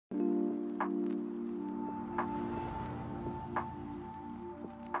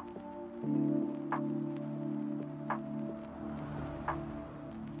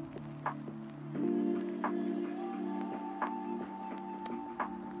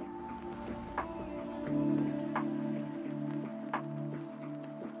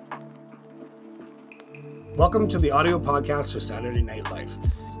Welcome to the audio podcast for Saturday Night Life.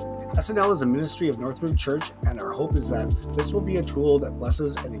 SNL is a ministry of Northridge Church, and our hope is that this will be a tool that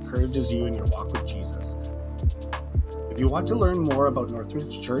blesses and encourages you in your walk with Jesus. If you want to learn more about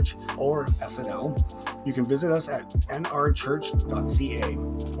Northridge Church or SNL, you can visit us at nrchurch.ca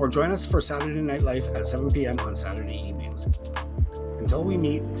or join us for Saturday Night Life at 7 p.m. on Saturday evenings. Until we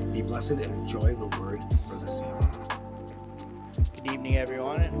meet, be blessed and enjoy the word for this evening. Good evening,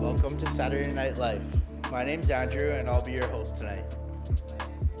 everyone, and welcome to Saturday Night Life. My name's Andrew, and I'll be your host tonight.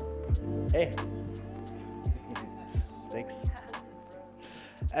 Hey. Thanks.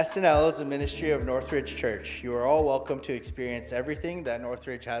 SNL is a ministry of Northridge Church. You are all welcome to experience everything that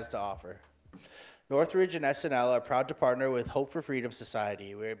Northridge has to offer. Northridge and SNL are proud to partner with Hope for Freedom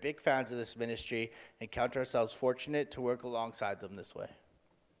Society. We are big fans of this ministry and count ourselves fortunate to work alongside them this way.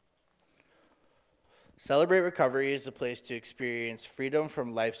 Celebrate Recovery is a place to experience freedom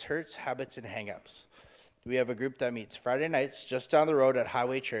from life's hurts, habits, and hang-ups. We have a group that meets Friday nights just down the road at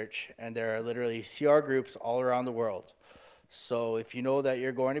Highway Church, and there are literally CR groups all around the world. So if you know that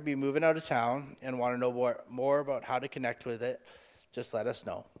you're going to be moving out of town and want to know more about how to connect with it, just let us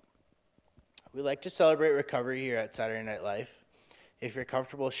know. We like to celebrate recovery here at Saturday Night Life. If you're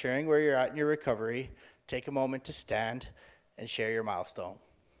comfortable sharing where you're at in your recovery, take a moment to stand and share your milestone.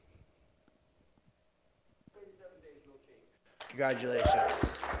 Congratulations.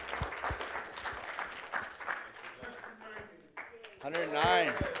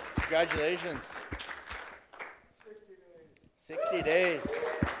 109. Congratulations. 60 days.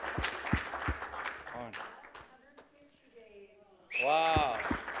 On. Wow.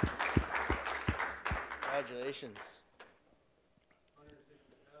 Congratulations.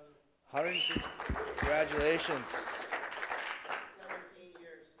 160. Congratulations.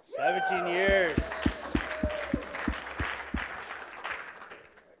 17 years.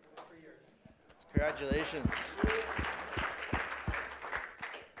 Congratulations.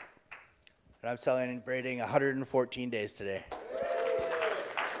 And I'm celebrating 114 days today.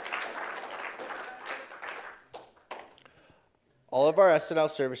 All of our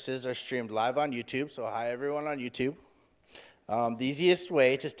SNL services are streamed live on YouTube, so hi everyone on YouTube. The easiest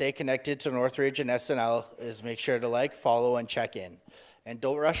way to stay connected to Northridge and SNL is make sure to like, follow, and check in. And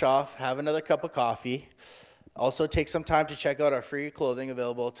don't rush off, have another cup of coffee. Also take some time to check out our free clothing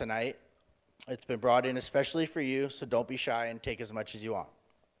available tonight. It's been brought in especially for you, so don't be shy and take as much as you want.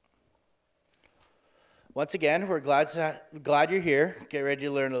 Once again, we're glad you're here. Get ready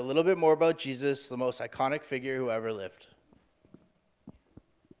to learn a little bit more about Jesus, the most iconic figure who ever lived.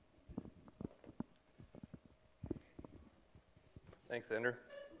 Thanks, Andrew.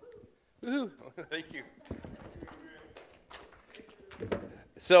 Woohoo! Thank you.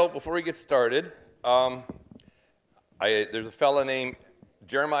 So before we get started, there's a fella named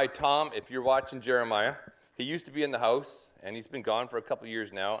Jeremiah Tom. If you're watching Jeremiah, he used to be in the house, and he's been gone for a couple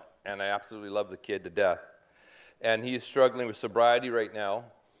years now, and I absolutely love the kid to death. And he is struggling with sobriety right now,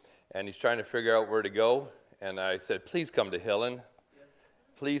 and he's trying to figure out where to go. And I said, please come to Hillen.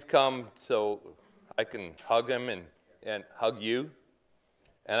 Please come so I can hug him and hug you.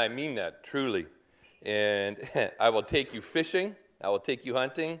 And I mean that, truly. And I will take you fishing. I will take you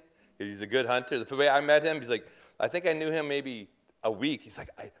hunting, because he's a good hunter. The way I met him, he's like, I think I knew him maybe a week. He's like,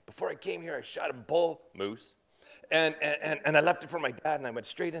 before I came here, I shot a bull moose. And I left it for my dad, and I went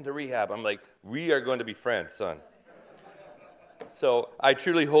straight into rehab. I'm like, we are going to be friends, son. So I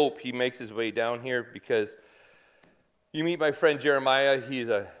truly hope he makes his way down here, because you meet my friend Jeremiah. He's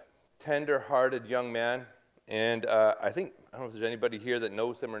a tender-hearted young man. And I don't know if there's anybody here that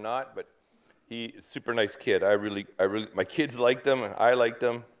knows him or not, but he's a super nice kid. My kids liked him, and I liked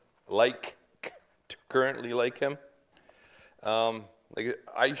him, currently like him. I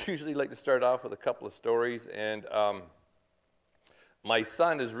usually like to start off with a couple of stories, and my youngest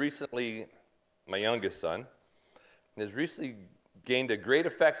son, has recently gained a great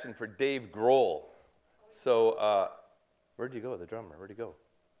affection for Dave Grohl. So, where'd you go, the drummer? Where'd he go?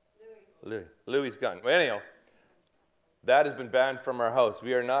 Louie's gone. Well, anyhow, that has been banned from our house.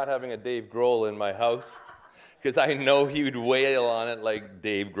 We are not having a Dave Grohl in my house, because I know he would wail on it like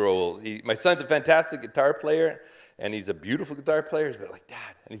Dave Grohl. My son's a fantastic guitar player, and he's a beautiful guitar player. He's like,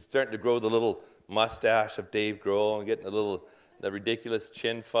 Dad, and he's starting to grow the little mustache of Dave Grohl and getting the ridiculous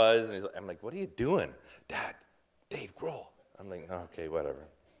chin fuzz. And I'm like, what are you doing? Dad, Dave Grohl. I'm like, oh, okay, whatever.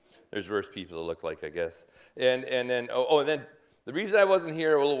 There's worse people to look like, I guess. And then the reason I wasn't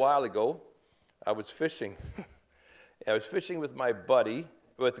here a little while ago, I was fishing. I was fishing with my buddy,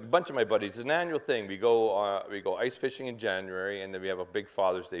 with a bunch of my buddies. It's an annual thing. We go ice fishing in January, and then we have a big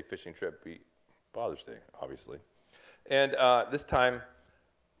Father's Day fishing trip. Father's Day, obviously. And this time,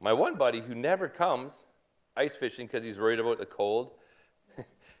 my one buddy who never comes ice fishing because he's worried about the cold.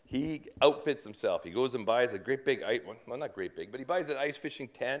 He outfits himself. He goes and buys a great big, well, not great big, but he buys an ice fishing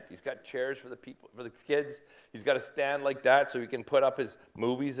tent. He's got chairs for the people, for the kids. He's got a stand like that so he can put up his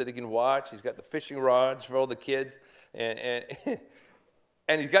movies that he can watch. He's got the fishing rods for all the kids, and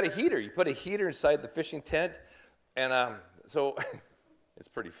he's got a heater. You put a heater inside the fishing tent, and so it's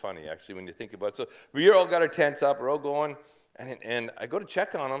pretty funny actually when you think about it. So we all got our tents up. We're all going, and I go to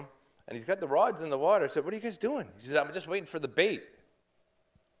check on him, and he's got the rods in the water. I said, "What are you guys doing?" He says, "I'm just waiting for the bait."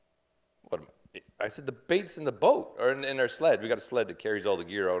 I said, "The bait's in the boat or in our sled. We got a sled that carries all the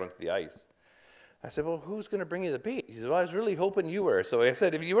gear out onto the ice." I said, "Well, who's going to bring you the bait?" He said, "Well, I was really hoping you were." So I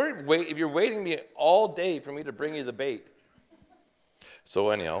said, if you're waiting me all day for me to bring you the bait." So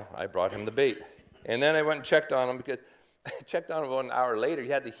anyhow, I brought him the bait. And then I went and checked on him because I checked on him about an hour later. He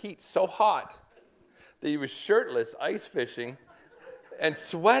had the heat so hot that he was shirtless, ice fishing, and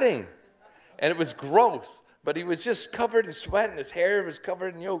sweating. And it was gross. But he was just covered in sweat, and his hair was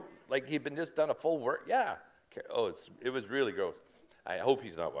covered in, like he'd been just done a full work. Yeah. Oh, it was really gross. I hope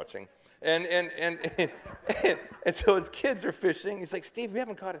he's not watching. And so his kids are fishing. He's like, "Steve, we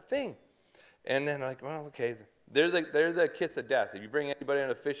haven't caught a thing." And then I'm like, "Well, okay." They're the kiss of death. If you bring anybody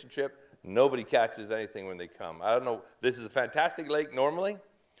on a fishing trip, nobody catches anything when they come. I don't know. This is a fantastic lake normally.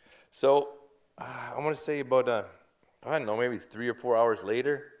 So I want to say about, I don't know, maybe 3 or 4 hours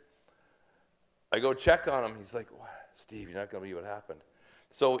later, I go check on him. He's like, "Steve, you're not going to believe what happened."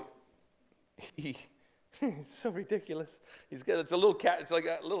 So he's so ridiculous. It's a little it's like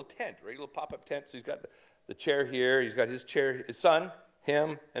a little tent, right? A little pop-up tent. So he's got the chair here. He's got his chair, his son,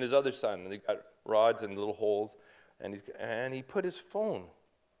 him, and his other son. And they got rods and little holes. And he put his phone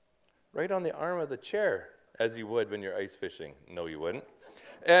right on the arm of the chair, as you would when you're ice fishing. No, you wouldn't.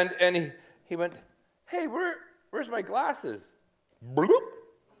 And he went, "Hey, where's my glasses?" Bloop.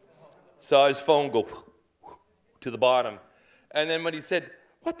 Saw his phone go to the bottom. And then when he said,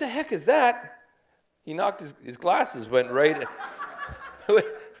 "What the heck is that?" he knocked his glasses, went right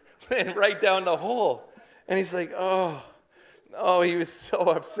down the hole. And he's like, oh, he was so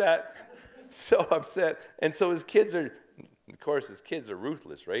upset. So upset. And so his kids are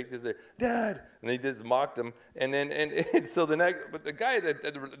ruthless, right? Because they're, "Dad," and they just mocked him. And so but the guy that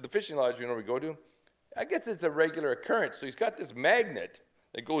the fishing lodge we go to, I guess it's a regular occurrence. So he's got this magnet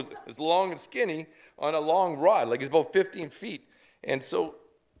that goes as long and skinny on a long rod, like it's about 15 feet. And so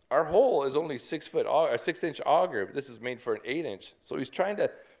our hole is only 6 inch auger. This is made for an 8-inch. So he's trying to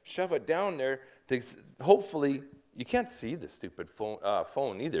shove it down there to hopefully, you can't see the stupid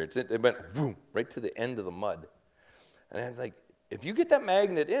phone either. It went boom, right to the end of the mud. And I'm like, if you get that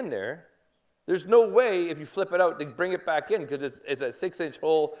magnet in there, there's no way if you flip it out to bring it back in because it's a 6-inch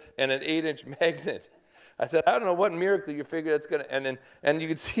hole and an 8-inch magnet. I said, I don't know what miracle you figure that's going to, and you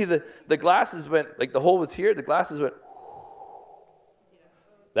could see the glasses went, like the hole was here, the glasses went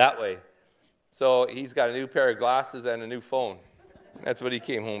that way. So he's got a new pair of glasses and a new phone. That's what he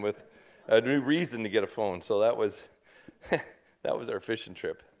came home with, a new reason to get a phone. So that was our fishing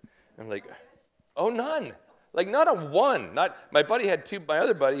trip. I'm like, oh, none. Like not a one. My buddy had two. My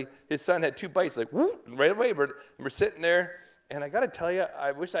other buddy, his son had 2 bites. Like whoop, right away. We're sitting there, and I got to tell you,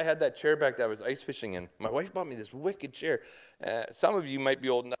 I wish I had that chair back that I was ice fishing in. My wife bought me this wicked chair. Some of you might be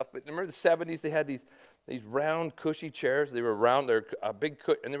old enough, but remember the 70s? They had these round, cushy chairs. They were round. They're a big,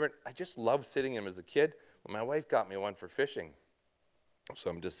 and I just loved sitting in them as a kid. Well, my wife got me one for fishing. So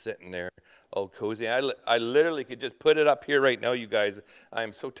I'm just sitting there, all cozy. I literally could just put it up here right now, you guys.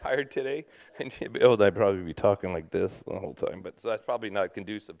 I'm so tired today. And I'd probably be talking like this the whole time, but so that's probably not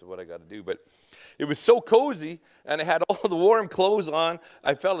conducive to what I got to do. But it was so cozy, and I had all the warm clothes on.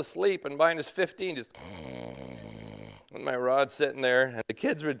 I fell asleep, and -15, just with my rod sitting there, and the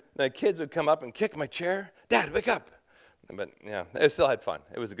kids would come up and kick my chair. Dad, wake up! But yeah, I still had fun.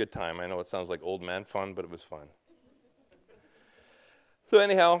 It was a good time. I know it sounds like old man fun, but it was fun. So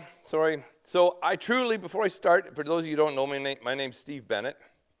anyhow, sorry. So I truly, before I start, for those of you who don't know me, my name's Steve Bennett,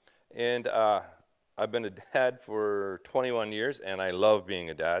 and I've been a dad for 21 years, and I love being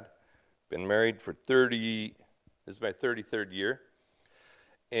a dad. Been married for this is my 33rd year.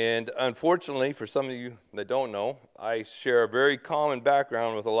 And unfortunately, for some of you that don't know, I share a very common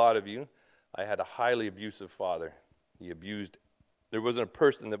background with a lot of you. I had a highly abusive father. There wasn't a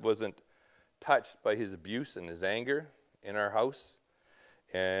person that wasn't touched by his abuse and his anger in our house.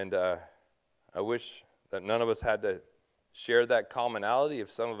 And I wish that none of us had to share that commonality, if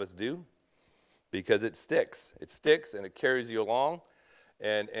some of us do, because it sticks. It sticks and it carries you along.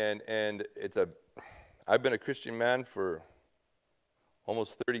 And I've been a Christian man for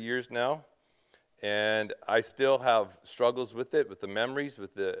almost 30 years now, and I still have struggles with it, with the memories,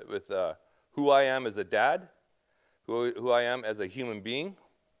 with who I am as a dad, who I am as a human being.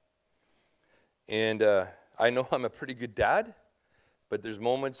 And I know I'm a pretty good dad, but there's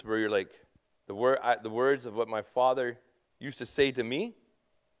moments where you're like, the words of what my father used to say to me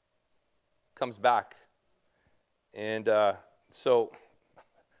comes back. And so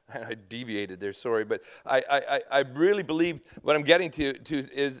I deviated there, sorry, but I really believe what I'm getting to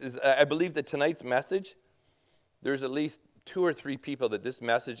is I believe that tonight's message, there's at least 2 or 3 people that this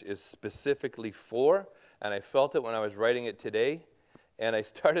message is specifically for, and I felt it when I was writing it today, and I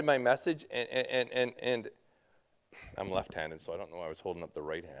started my message, and I'm left-handed, so I don't know why I was holding up the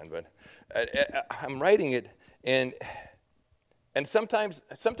right hand, but I'm writing it, and sometimes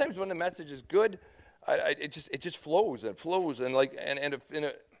when the message is good, it just flows and flows, and like and if in a,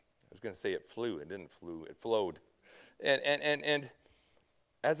 I was going to say it flew, it didn't flew, it flowed, and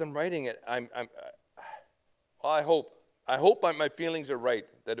as I'm writing it, well, I hope my feelings are right,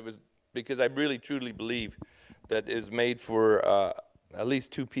 that it was, because I really truly believe that it is made for at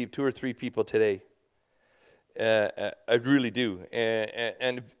least 2 or 3 people today. I really do,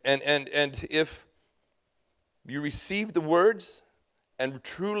 and if you receive the words and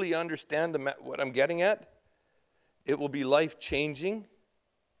truly understand what I'm getting at, it will be life-changing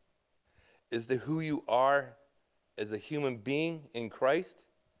as to who you are as a human being in Christ,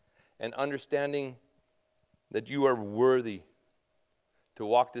 and understanding that you are worthy to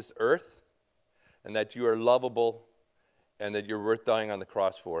walk this earth, and that you are lovable, and that you're worth dying on the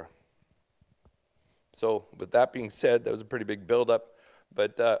cross for. So with that being said, that was a pretty big build-up.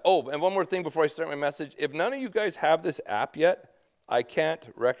 But, and one more thing before I start my message. If none of you guys have this app yet, I can't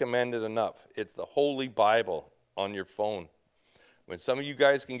recommend it enough. It's the Holy Bible on your phone. When some of you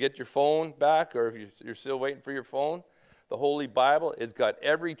guys can get your phone back, or if you're still waiting for your phone, the Holy Bible, it's got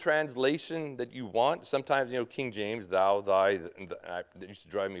every translation that you want. Sometimes, King James, thou, thy, that used to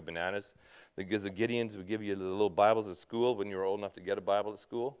drive me bananas. Because the Gideons would give you the little Bibles at school when you were old enough to get a Bible at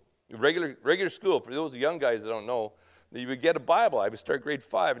school. Regular school, for those young guys that don't know, you would get a Bible. I would start grade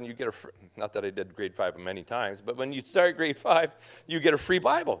 5, and you get not that I did grade 5 many times, but when you start grade 5, you get a free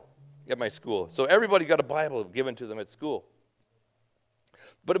Bible at my school. So everybody got a Bible given to them at school.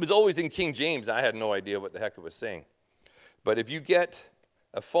 But it was always in King James. I had no idea what the heck it was saying. But if you get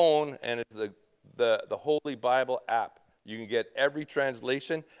a phone and it's the Holy Bible app, you can get every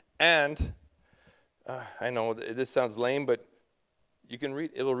translation, and I know this sounds lame, but you can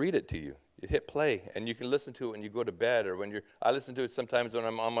read. It'll read it to you. You hit play, and you can listen to it when you go to bed, or I listen to it sometimes when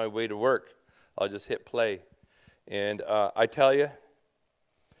I'm on my way to work. I'll just hit play, and I tell you,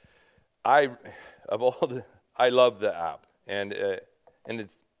 I love the app, and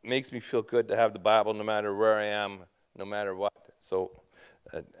it makes me feel good to have the Bible no matter where I am, no matter what. So,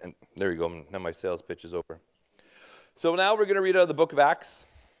 and there you go. Now my sales pitch is over. So now we're going to read out of the book of Acts.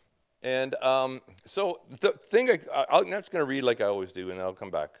 And so the thing, I'm just going to read like I always do, and then I'll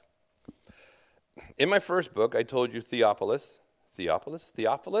come back. In my first book, I told you Theophilus.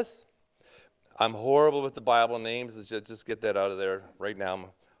 I'm horrible with the Bible names. Let's just get that out of there right now.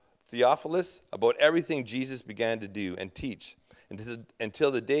 Theophilus, about everything Jesus began to do and teach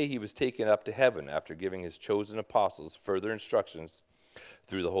until the day he was taken up to heaven, after giving his chosen apostles further instructions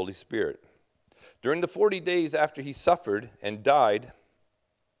through the Holy Spirit. During the 40 days after he suffered and died,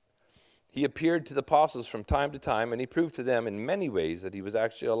 he appeared to the apostles from time to time, and he proved to them in many ways that he was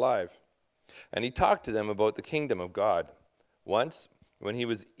actually alive. And he talked to them about the kingdom of God. Once, when he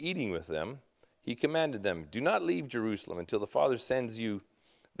was eating with them, he commanded them, "Do not leave Jerusalem until the Father sends you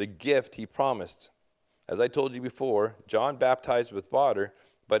the gift he promised. As I told you before, John baptized with water,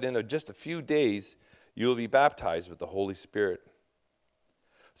 but in just a few days you will be baptized with the Holy Spirit."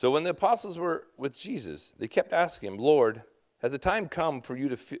 So when the apostles were with Jesus, they kept asking him, "Lord, has the time come for you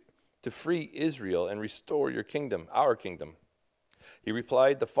to free Israel and restore your kingdom, our kingdom?" He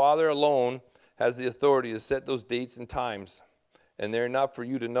replied, "The Father alone has the authority to set those dates and times, and they're not for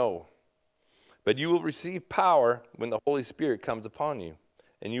you to know. But you will receive power when the Holy Spirit comes upon you,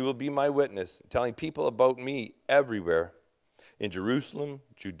 and you will be my witness, telling people about me everywhere, in Jerusalem,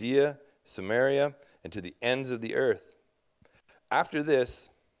 Judea, Samaria, and to the ends of the earth." After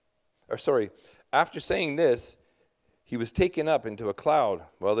saying this, he was taken up into a cloud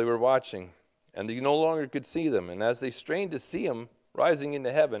while they were watching, and they no longer could see them. And as they strained to see him rising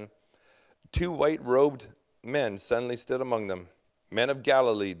into heaven, 2 white-robed men suddenly stood among them. "Men of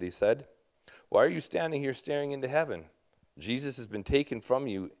Galilee," they said, "why are you standing here staring into heaven? Jesus has been taken from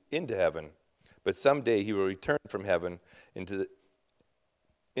you into heaven, but someday he will return from heaven in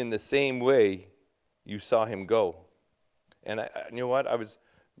the same way you saw him go." And you know what? I was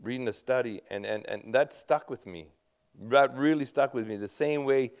reading a study, and that stuck with me. That really stuck with me. The same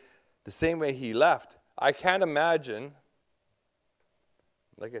way the same way he left. I can't imagine,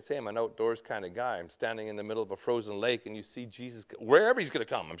 like I say, I'm an outdoors kind of guy. I'm standing in the middle of a frozen lake, and you see Jesus, wherever he's going to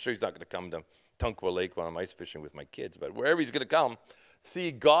come. I'm sure he's not going to come to Tunkwa Lake when I'm ice fishing with my kids, but wherever he's going to come,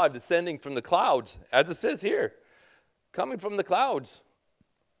 see God descending from the clouds, as it says here, coming from the clouds.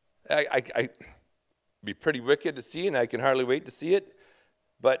 I be pretty wicked to see, and I can hardly wait to see it.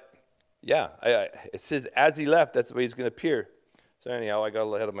 But yeah, it says as he left, that's the way he's going to appear. So anyhow, I got a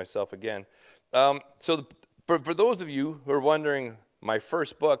little ahead of myself again. For those of you who are wondering, my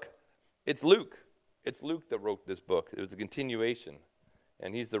first book, it's Luke. It's Luke that wrote this book. It was a continuation,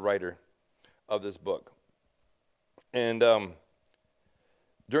 and he's the writer of this book. And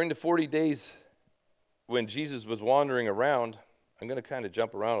during the 40 days when Jesus was wandering around, I'm going to kind of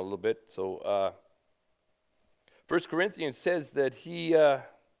jump around a little bit. So 1 Corinthians says that he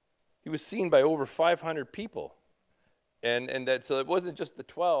was seen by over 500 people. And that, so it wasn't just the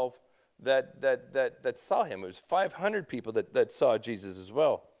 12 that saw him. It was 500 people that saw Jesus as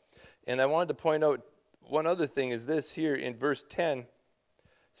well. And I wanted to point out one other thing is this here in verse 10. It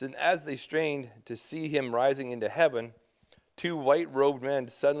says, as they strained to see him rising into heaven, two white-robed men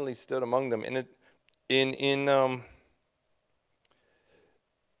suddenly stood among them. And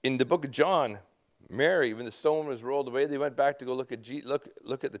in the book of John, Mary, when the stone was rolled away, they went back to go look at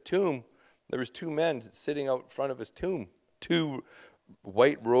the tomb. There was two men sitting out front of his tomb, two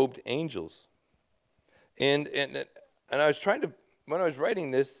white-robed angels. And I was trying to, when I was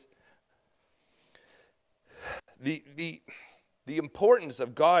writing this, the importance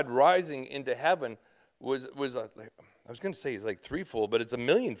of God rising into heaven was I was going to say it's like threefold, but it's a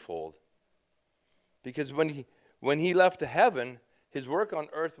millionfold. Because when he left to heaven, his work on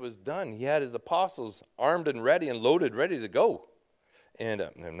earth was done. He had his apostles armed and ready and loaded, ready to go. And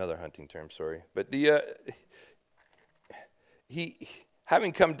another hunting term, sorry. But he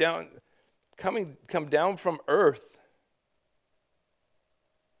having come down from earth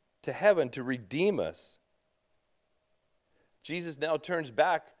to heaven to redeem us. Jesus now turns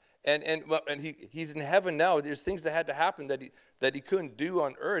back and he's in heaven now. There's things that had to happen that he couldn't do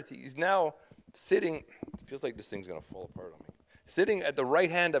on earth. He's now sitting. It feels like this thing's going to fall apart on me. Sitting at the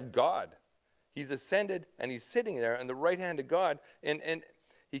right hand of God. He's ascended, and he's sitting there on the right hand of God. And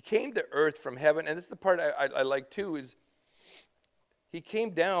he came to earth from heaven. And this is the part I like, too, is he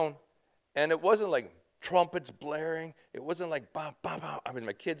came down, and it wasn't like trumpets blaring. It wasn't like, bah, bah, bah. I mean,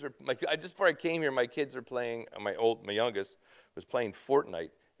 my kids were, just before I came here, my kids were playing, my youngest was playing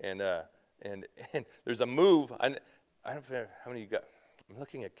Fortnite. And there's a move. I don't know how many you got. I'm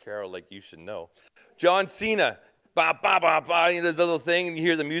looking at Carol like you should know. John Cena. Bah, bah, bah, bah, you know, this little thing, and you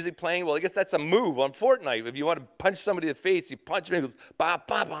hear the music playing. Well, I guess that's a move on Fortnite. If you want to punch somebody in the face, you punch him, and it goes, bah,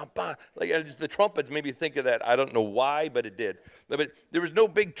 bah, bah, bah. Like, just the trumpets made me think of that. I don't know why, but it did. But there was no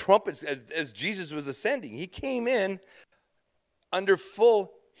big trumpets as Jesus was ascending. He came in under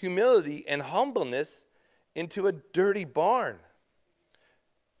full humility and humbleness into a dirty barn.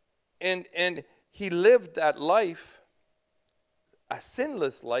 And he lived that life, a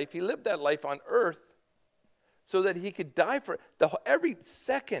sinless life. He lived that life on earth, so that he could die for every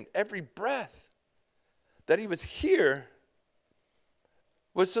second, every breath that he was here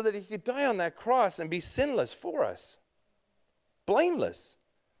was so that he could die on that cross and be sinless for us. Blameless.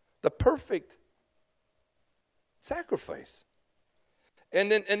 The perfect sacrifice.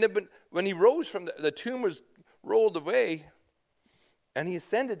 And then when he rose from the tomb was rolled away and he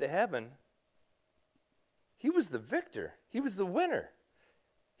ascended to heaven, he was the victor. He was the winner.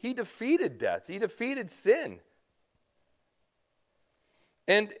 He defeated death. He defeated sin.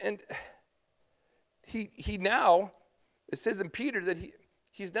 And he now, it says in Peter that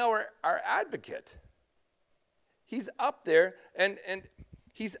he's now our advocate. He's up there, and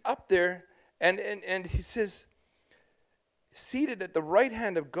he's up there, and he says, seated at the right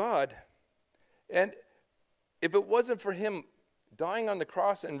hand of God. And if it wasn't for him dying on the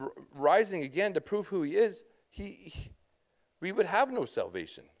cross and rising again to prove who he is, we would have no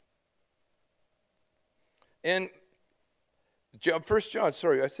salvation. And 1 John,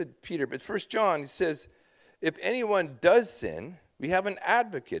 sorry, I said Peter, but 1 John, he says, if anyone does sin, we have an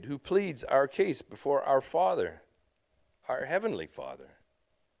advocate who pleads our case before our Father, our Heavenly Father.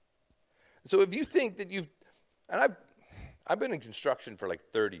 So if you think that and I've been in construction for like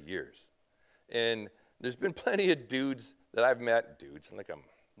 30 years, and there's been plenty of dudes that I've met,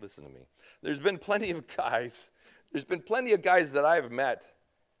 listen to me. There's been plenty of guys that I've met,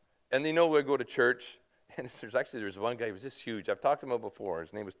 and they know where I go to church. And there's one guy who was just huge. I've talked to him about before.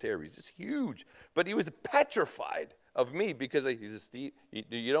 His name was Terry. He's just huge. But he was petrified of me because he's a Steve.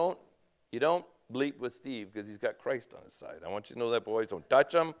 You don't bleep with Steve because he's got Christ on his side. I want you to know that, boys. Don't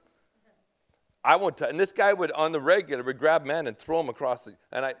touch him. I won't and this guy would, on the regular, would grab men and throw them across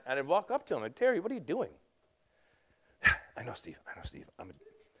and I'd walk up to him and, Terry, what are you doing? I know, Steve.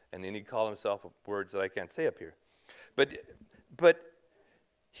 And then he'd call himself words that I can't say up here. But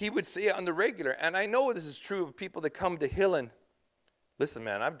he would say it on the regular, and I know this is true of people that come to Hillin. Listen,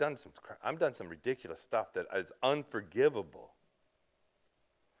 man, I've done some ridiculous stuff that is unforgivable.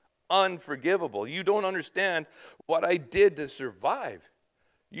 Unforgivable. You don't understand what I did to survive.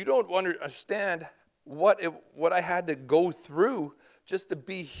 You don't understand what I had to go through just to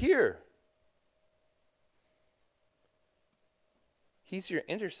be here. He's your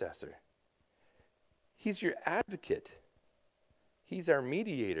intercessor. He's your advocate. He's our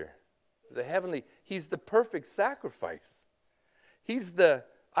mediator. He's the perfect sacrifice.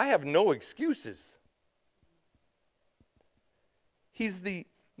 I have no excuses.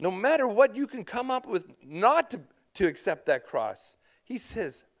 No matter what you can come up with not to accept that cross, he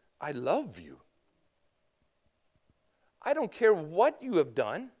says, I love you. I don't care what you have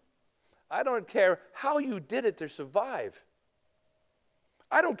done. I don't care how you did it to survive.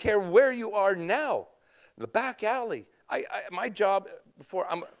 I don't care where you are now. The back alley. My job before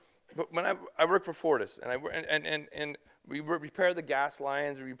when I work for Fortis and we repair the gas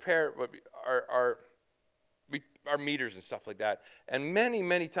lines, we repair our meters and stuff like that. And many,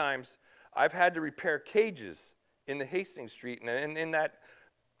 many times I've had to repair cages in the Hastings Street and in that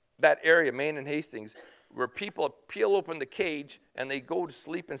area, Main and Hastings, where people peel open the cage and they go to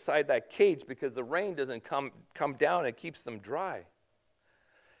sleep inside that cage because the rain doesn't come down and keeps them dry.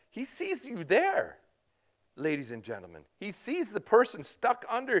 He sees you there, ladies and gentlemen. He sees the person stuck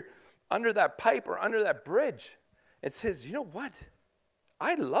under that pipe or under that bridge and says, you know what?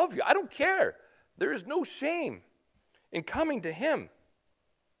 I love you. I don't care. There is no shame in coming to him.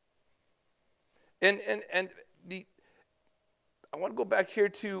 And I want to go back here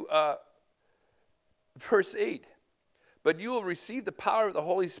to verse 8. But you will receive the power of the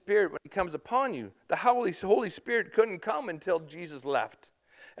Holy Spirit when he comes upon you. The Holy Spirit couldn't come until Jesus left.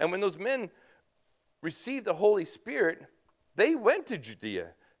 And when those men received the Holy Spirit, they went to Judea.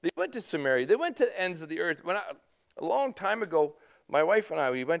 They went to Samaria. They went to the ends of the earth. A long time ago, my wife and I,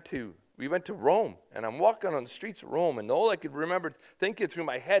 we went to Rome, and I'm walking on the streets of Rome, and all I could remember thinking through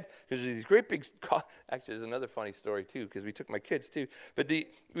my head, because there's these great big, actually there's another funny story too, because we took my kids too, but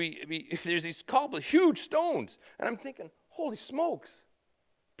there's these cobbled huge stones, and I'm thinking, holy smokes,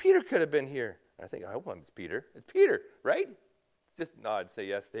 Peter could have been here. And I think, I hope it's Peter. It's Peter, right? Just nod, say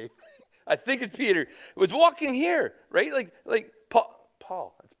yes, Dave. I think it's Peter. It was walking here, right? Like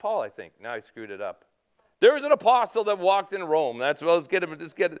Paul. It's Paul, I think. Now I screwed it up. There was an apostle that walked in Rome. That's well. I'll get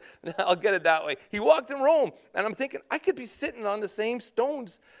it that way. He walked in Rome, and I'm thinking I could be sitting on the same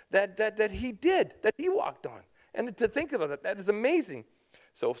stones that he did, that he walked on. And to think about it, that is amazing.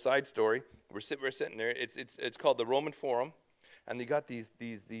 So, side story. We're sitting there. It's called the Roman Forum, and they got these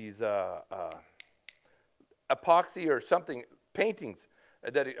epoxy or something paintings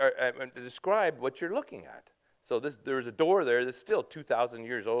that describe what you're looking at. So there's a door there that's still 2,000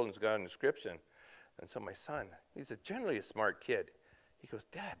 years old and it's got an inscription. And so my son, he's generally a smart kid. He goes,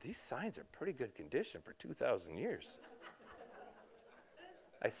 Dad, these signs are pretty good condition for 2,000 years.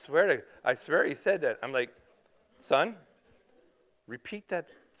 I swear he said that. I'm like, son, repeat that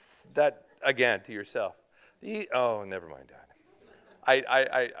again to yourself. Oh, never mind, Dad.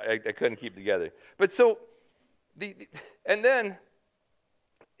 I couldn't keep together. But so, and then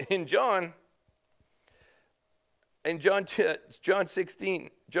in John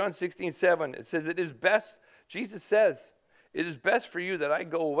 16:7, it says, it is best, Jesus says, it is best for you that I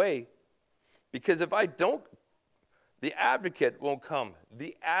go away, because if I don't, the advocate won't come.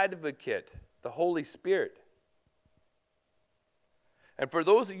 The advocate, the Holy Spirit. And for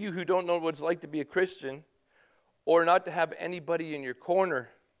those of you who don't know what it's like to be a Christian, or not to have anybody in your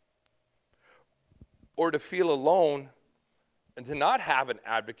corner, or to feel alone, and to not have an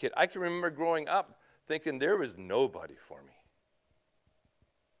advocate, I can remember growing up thinking there was nobody for me.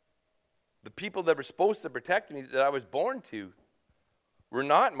 The people that were supposed to protect me, that I was born to, were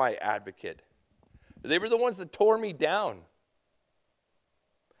not my advocate. They were the ones that tore me down.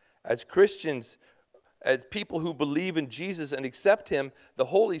 As Christians, as people who believe in Jesus and accept him, the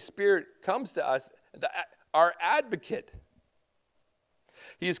Holy Spirit comes to us, our advocate.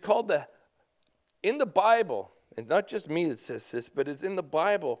 He is called in the Bible, and not just me that says this, but it's in the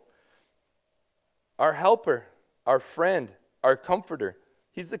Bible, our helper, our friend, our comforter.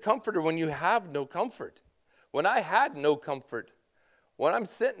 He's the comforter when you have no comfort. When I had no comfort, when I'm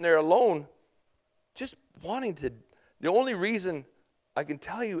sitting there alone, just wanting to, the only reason I can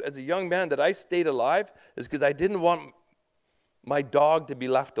tell you as a young man that I stayed alive is because I didn't want my dog to be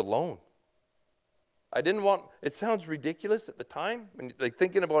left alone. I didn't want, it sounds ridiculous at the time, like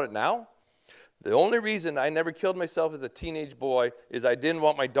thinking about it now. The only reason I never killed myself as a teenage boy is I didn't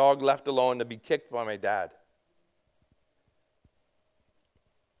want my dog left alone to be kicked by my dad.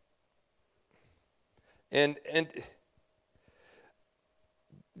 And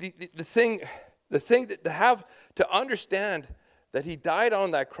the thing that to understand that he died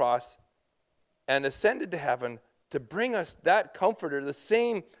on that cross and ascended to heaven to bring us that comforter, the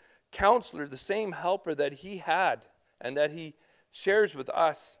same counselor, the same helper that he had and that he shares with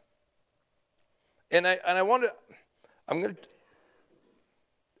us. And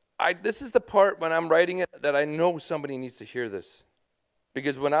this is the part when I'm writing it that I know somebody needs to hear this.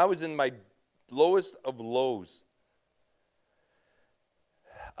 Because when I was in my lowest of lows,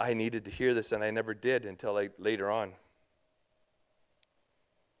 I needed to hear this, and I never did until later on.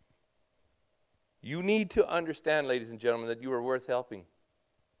 You need to understand, ladies and gentlemen, that you are worth helping.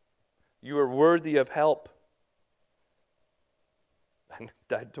 You are worthy of help. I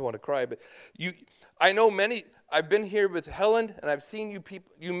don't want to cry, but I know many. I've been here with Helen, and I've seen you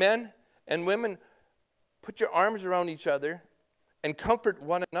people, you men and women, put your arms around each other and comfort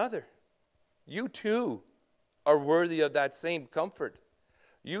one another. You too are worthy of that same comfort.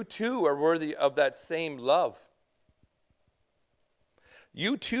 You too are worthy of that same love.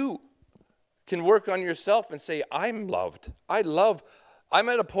 You too can work on yourself and say, I'm loved. I'm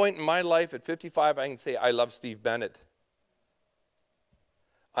at a point in my life at 55, I can say, I love Steve Bennett.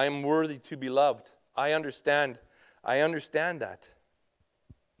 I am worthy to be loved. I understand that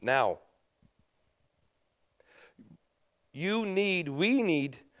now. We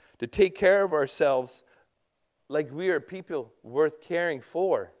need to take care of ourselves like we are people worth caring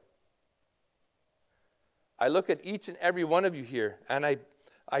for. I look at each and every one of you here, and I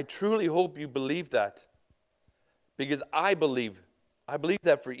truly hope you believe that. Because I believe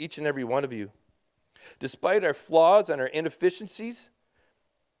that for each and every one of you. Despite our flaws and our inefficiencies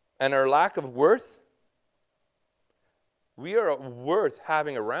and our lack of worth, we are worth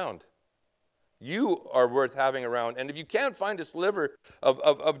having around. You are worth having around. And if you can't find a sliver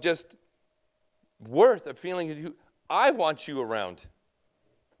of just worth, of feeling, I want you around.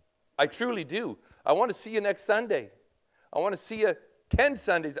 I truly do. I want to see you next Sunday. I want to see you 10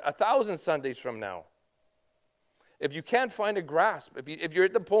 Sundays, 1,000 Sundays from now. If you can't find a grasp, if you're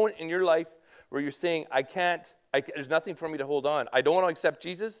at the point in your life where you're saying, there's nothing for me to hold on, I don't want to accept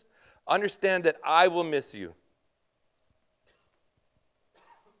Jesus, understand that I will miss you.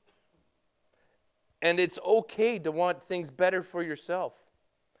 And it's okay to want things better for yourself.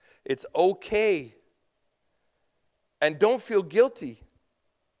 It's okay. And don't feel guilty.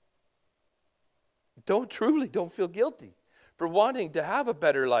 Don't feel guilty for wanting to have a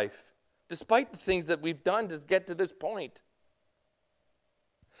better life, despite the things that we've done to get to this point.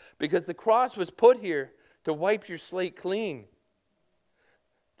 Because the cross was put here to wipe your slate clean.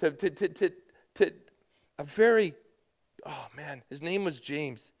 His name was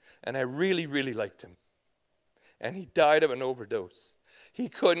James, and I really, really liked him. And he died of an overdose. He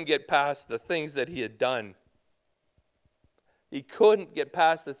couldn't get past the things that he had done. He couldn't get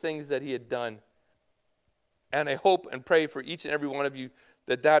past the things that he had done. And I hope and pray for each and every one of you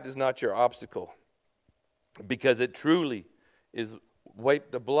that that is not your obstacle. Because it truly is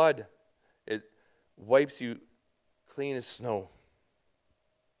the blood. It wipes you clean as snow.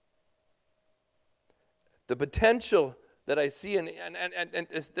 The potential that I see and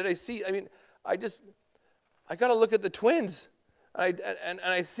that I see, I got to look at the twins. And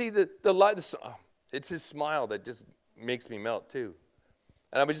I see the light. It's his smile that just makes me melt too.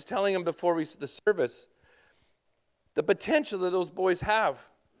 And I was just telling him before the service, the potential that those boys have.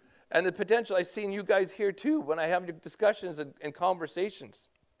 And the potential I see in you guys here too when I have discussions and conversations.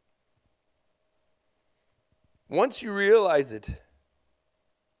 Once you realize it,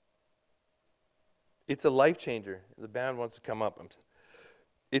 it's a life changer. The band wants to come up.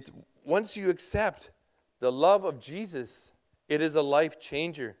 Once you accept the love of Jesus, it is a life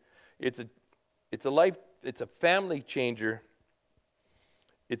changer. It's a family changer.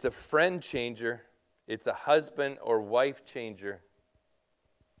 It's a friend changer. It's a husband or wife changer.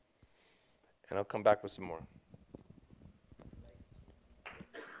 And I'll come back with some more.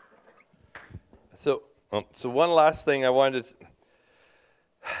 So one last thing I wanted to...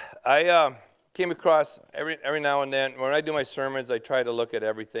 I came across every now and then, when I do my sermons, I try to look at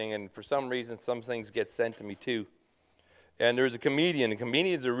everything, and for some reason, some things get sent to me too. And there's a comedian, and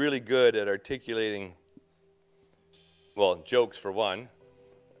comedians are really good at articulating, well, jokes for one,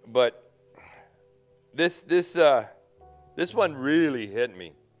 but this one really hit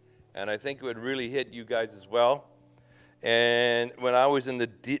me, and I think it would really hit you guys as well. And when I was in the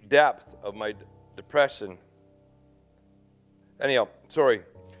depth of my depression. Anyhow, sorry.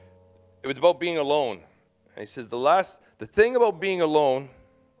 It was about being alone. And he says the thing about being alone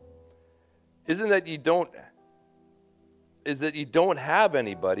isn't that you don't have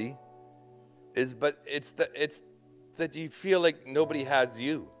anybody, but it's that you feel like nobody has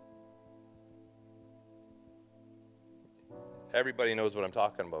you. Everybody knows what I'm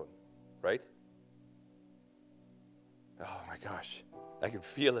talking about, right? Oh my gosh, I can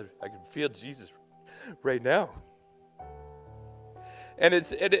feel it. I can feel Jesus right now. And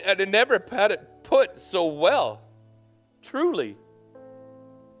it never had it put so well. Truly,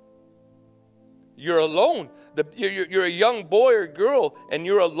 you're alone. You're a young boy or girl, and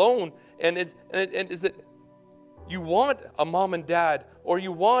you're alone. And is it you want a mom and dad, or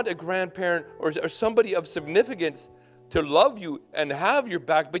you want a grandparent, or somebody of significance to love you and have your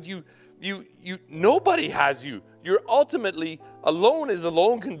back, but you nobody has you. You're ultimately alone as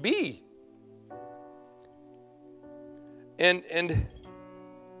alone can be. And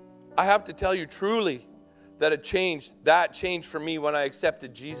I have to tell you truly that changed for me when I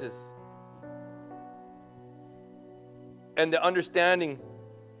accepted Jesus. And the understanding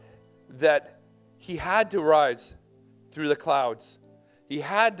that he had to rise through the clouds. He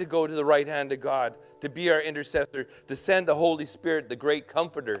had to go to the right hand of God to be our intercessor, to send the Holy Spirit, the great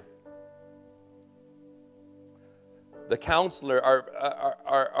comforter, the counselor,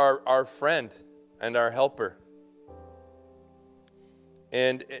 our friend and our helper.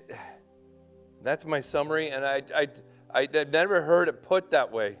 And that's my summary, and I'd never heard it put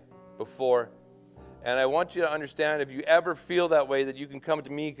that way before. And I want you to understand, if you ever feel that way, that you can come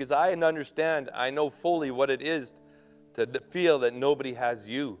to me, because I understand, I know fully what it is to feel that nobody has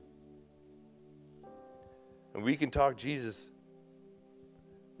you. And we can talk Jesus.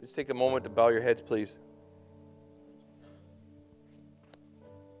 Let's take a moment to bow your heads, please.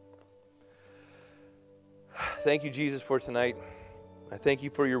 Thank you, Jesus, for tonight. I thank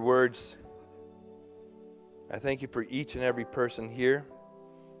you for your words. I thank you for each and every person here.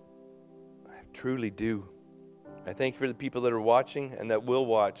 I truly do. I thank you for the people that are watching and that will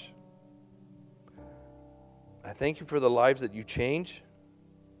watch. I thank you for the lives that you change,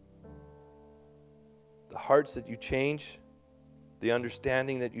 the hearts that you change, the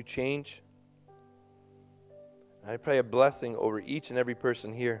understanding that you change. I pray a blessing over each and every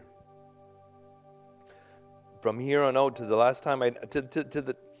person here. From here on out to the last time,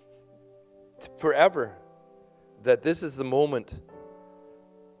 forever, that this is the moment.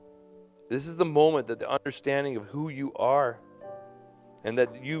 This is the moment that the understanding of who you are, and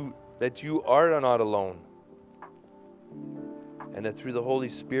that you are not alone, and that through the Holy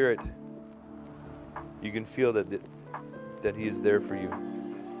Spirit you can feel that He is there for you.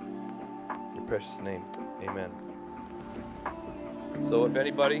 In your precious name, amen. So if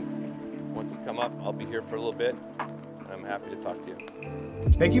anybody wants to come up, I'll be here for a little bit. I'm happy to talk to you.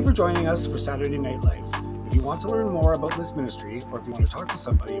 Thank you for joining us for Saturday Night Life. If you want to learn more about this ministry, or if you want to talk to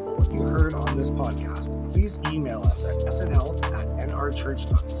somebody about what you heard on this podcast, please email us at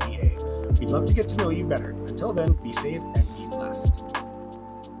snl@nrchurch.ca. We'd love to get to know you better. Until then, be safe and be blessed.